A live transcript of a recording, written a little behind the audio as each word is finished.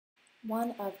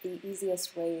One of the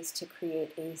easiest ways to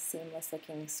create a seamless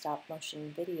looking stop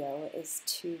motion video is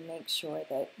to make sure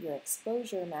that your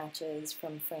exposure matches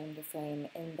from frame to frame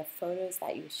in the photos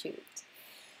that you shoot.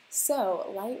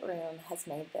 So Lightroom has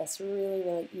made this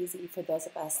really easy for those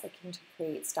of us looking to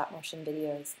create stop motion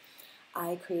videos.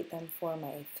 I create them for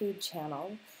my food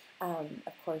channel.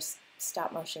 Of course,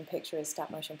 stop motion picture is stop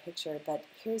motion picture, but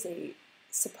here's a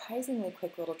surprisingly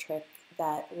quick little trick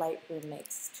that Lightroom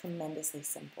makes tremendously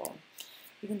simple.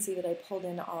 You can see that I pulled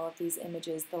in all of these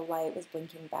images. The light was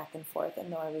blinking back and forth,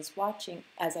 and though I was watching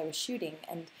as I was shooting,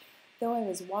 and though I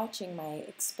was watching my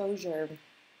exposure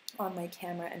on my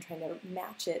camera and trying to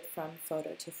match it from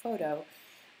photo to photo,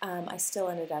 I still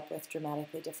ended up with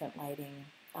dramatically different lighting.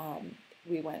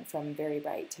 We went from very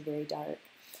bright to very dark.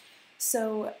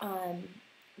 So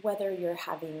whether you're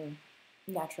having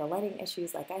natural lighting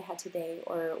issues like I had today,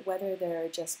 or whether there are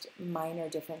just minor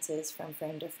differences from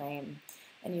frame to frame,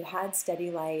 and you had steady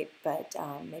light, but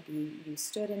maybe you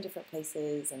stood in different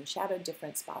places and shadowed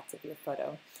different spots of your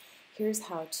photo, here's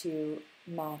how to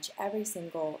match every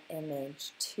single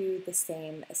image to the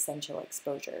same essential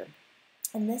exposure.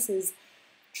 And this is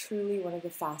truly one of the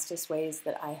fastest ways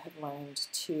that I have learned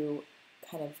to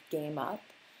kind of game up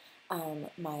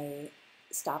my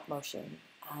stop motion,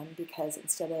 because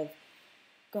instead of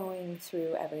going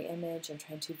through every image and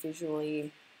trying to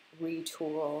visually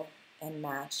retool and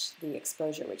match the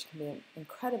exposure, which can be an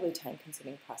incredibly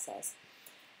time-consuming process,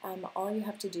 all you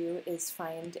have to do is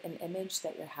find an image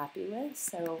that you're happy with.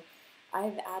 So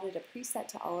I've added a preset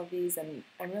to all of these, and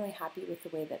I'm really happy with the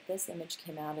way that this image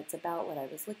came out. It's about what I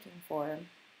was looking for.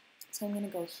 So I'm going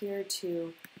to go here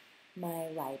to my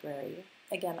library.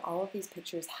 Again, all of these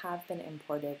pictures have been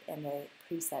imported and the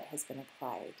preset has been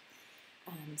applied.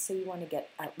 So you want to get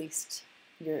at least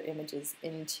your images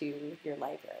into your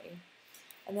library.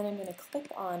 And then I'm going to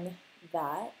click on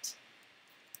that,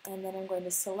 and then I'm going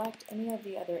to select any of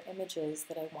the other images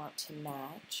that I want to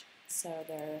match. So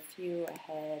there are a few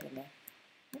ahead and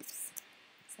oops,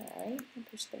 sorry, I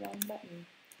pushed the wrong button.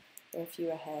 There are a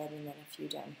few ahead and then a few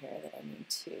down here that I need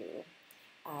to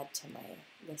add to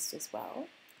my list as well.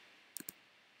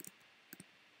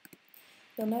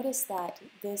 You'll notice that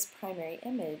this primary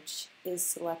image is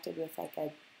selected with like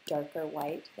a darker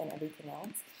white than everything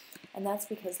else, and that's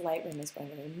because Lightroom is going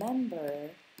to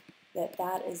remember that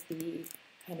that is the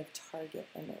kind of target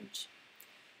image.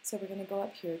 So we're going to go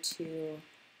up here to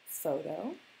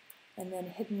Photo, and then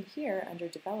hidden here under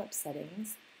Develop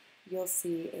Settings, you'll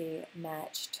see a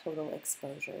Match Total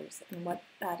Exposures. And what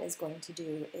that is going to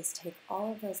do is take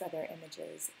all of those other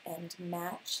images and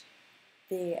match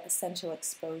the essential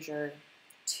exposure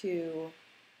to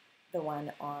the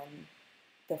one on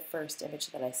the first image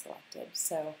that I selected.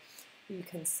 So you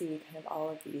can see kind of all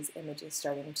of these images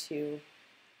starting to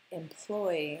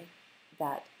employ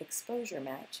that exposure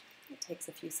match. It takes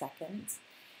a few seconds.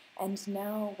 And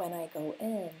now when I go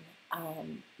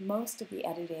in, most of the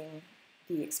editing,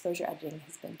 the exposure editing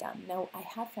has been done. Now I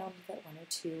have found that one or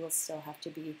two will still have to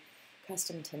be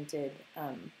custom tinted.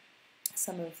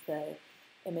 Some of the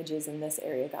images in this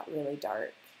area got really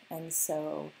dark, and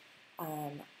so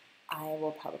I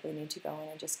will probably need to go in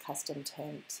and just custom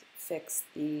tint, fix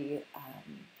the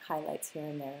highlights here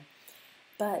and there.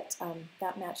 But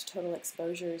that match total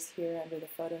exposures here under the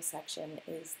photo section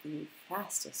is the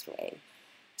fastest way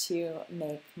to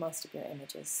make most of your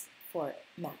images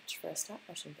match for a stop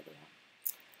motion video.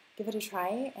 Give it a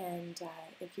try, and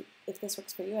if this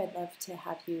works for you, I'd love to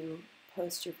have you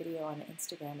post your video on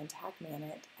Instagram and tag me in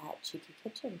it at Cheeky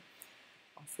Kitchen.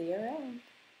 I'll see you around.